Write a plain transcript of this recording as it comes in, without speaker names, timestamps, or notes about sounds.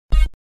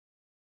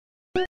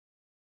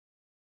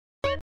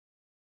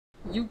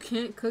You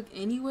can't cook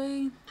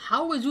anyway?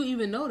 How would you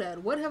even know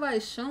that? What have I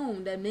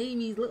shown that made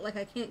me look like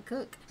I can't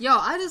cook? Yo,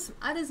 I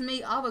just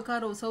made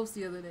avocado toast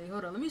the other day.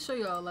 Hold on, let me show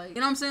y'all. Like, you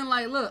know what I'm saying?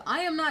 Like, look, I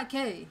am not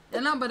K.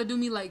 They're not about to do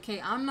me like K.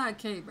 I'm not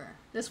K, bro.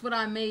 That's what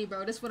I made,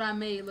 bro. That's what I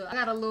made. Look, I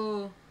hit a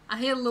little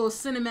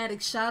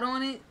cinematic shot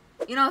on it.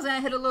 You know what I'm saying?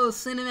 I hit a little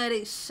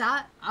cinematic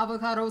shot.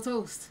 Avocado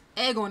toast.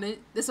 Egg on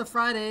it. This a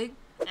fried egg.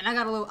 And I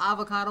got a little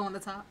avocado on the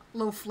top.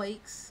 Little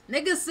flakes.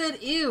 Nigga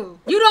said, ew.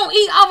 You don't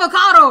eat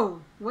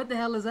avocado! What the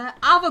hell is that?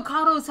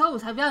 Avocado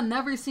toast. Have y'all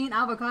never seen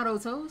avocado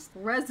toast?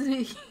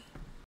 Resident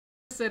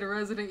said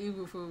Resident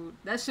Evil food.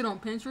 That shit on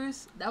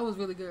Pinterest, that was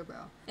really good, bro.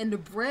 And the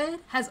bread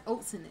has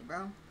oats in it,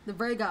 bro. The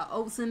bread got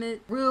oats in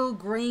it. Real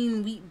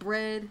grain wheat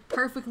bread.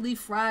 Perfectly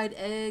fried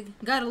egg.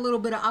 Got a little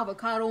bit of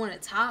avocado on the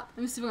top.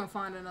 Let me see if I can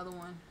find another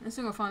one. Let's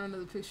see if I can find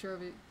another picture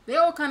of it. They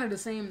all kind of the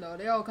same though.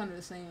 They all kind of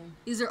the same.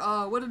 These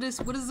are what is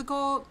it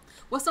called?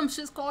 What's some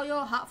shits called,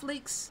 y'all? Hot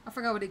flakes? I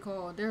forgot what they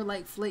called. They're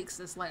like flakes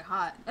that's like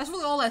hot. That's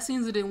really all I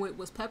seasoned it with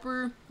was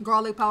pepper,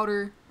 garlic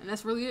powder, and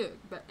that's really it.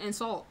 And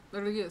salt.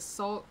 Literally is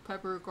salt,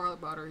 pepper, garlic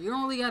powder. You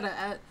don't really gotta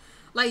add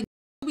like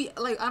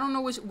I don't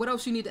know what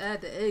else you need to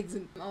add to eggs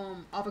and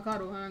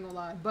avocado. I ain't gonna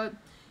lie, but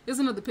here's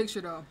another picture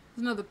though.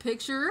 Here's another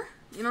picture.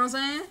 You know what I'm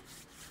saying?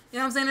 You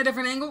know what I'm saying? A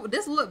different angle.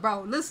 This look,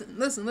 bro. Listen.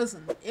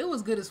 It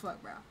was good as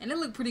fuck, bro, and it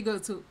looked pretty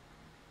good too.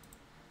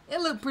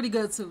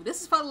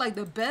 This is probably like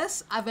the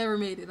best I've ever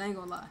made it. I ain't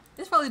gonna lie.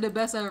 It's probably the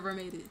best I've ever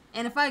made it.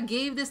 And if I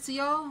gave this to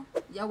y'all,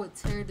 y'all would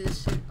tear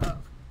this shit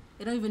up.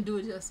 It don't even do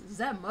it justice. Is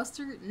that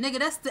mustard? Nigga,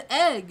 that's the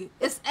egg.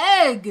 It's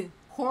egg.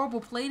 Horrible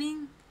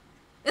plating.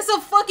 It's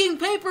a fucking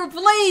paper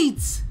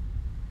plate!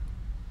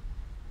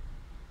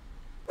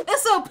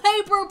 It's a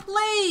paper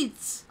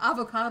plate!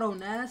 Avocado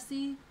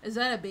nasty? Is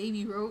that a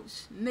baby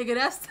roach? Nigga,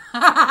 that's...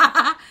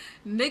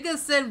 Nigga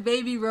said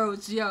baby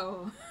roach,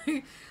 yo.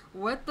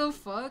 What the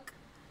fuck?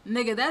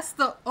 Nigga, that's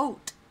the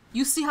oat.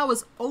 You see how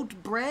it's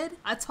oat bread?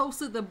 I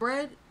toasted the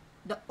bread.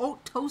 The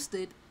oat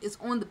toasted is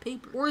on the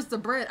paper. Where's the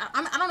bread?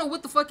 I don't know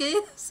what the fuck it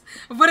is,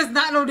 but it's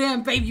not no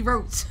damn baby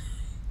roach.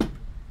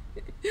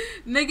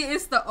 Nigga,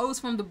 it's the oats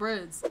from the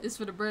breads. It's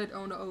for the bread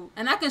on the oat.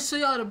 And I can show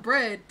y'all the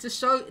bread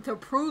to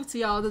prove to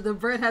y'all that the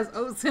bread has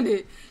oats in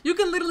it. You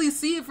can literally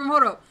see it from,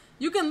 hold up.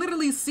 You can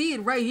literally see it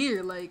right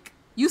here. Like,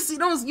 you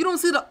don't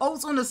see the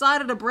oats on the side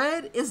of the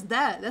bread? It's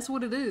that. That's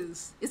what it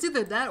is. It's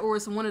either that or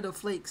it's one of the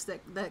flakes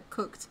that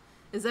cooked.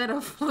 Is that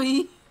a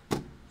flea?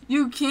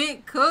 You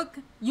can't cook?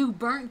 You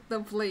burnt the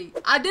plate.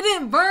 I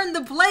didn't burn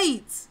the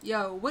plates.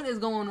 Yo, what is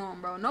going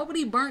on, bro?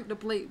 Nobody burnt the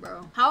plate,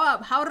 bro. How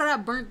did I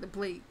burn the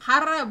plate?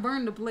 How did I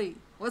burn the plate?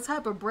 What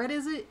type of bread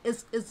is it?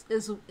 It's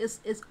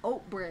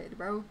oat bread,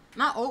 bro.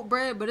 Not oat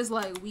bread, but it's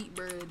like wheat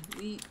bread.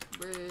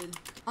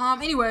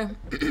 Anyway,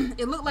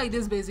 it looked like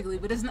this basically,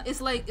 but it's not. It's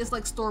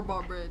like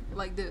store-bought bread,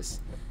 like this.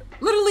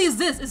 Literally, it's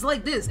this. It's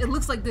like this. It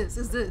looks like this.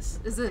 It's this.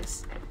 It's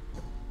this.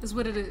 Is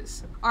what it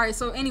is. Alright,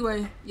 so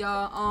anyway,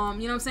 y'all,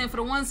 you know what I'm saying? For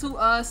the ones who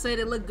said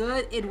it looked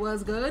good, it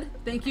was good.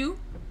 Thank you.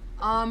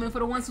 And for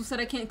the ones who said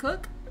I can't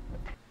cook,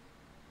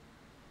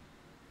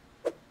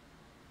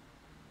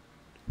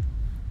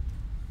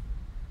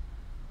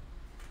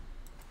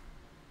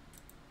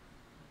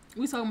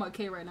 we talking about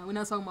K right now. We're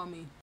not talking about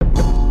me.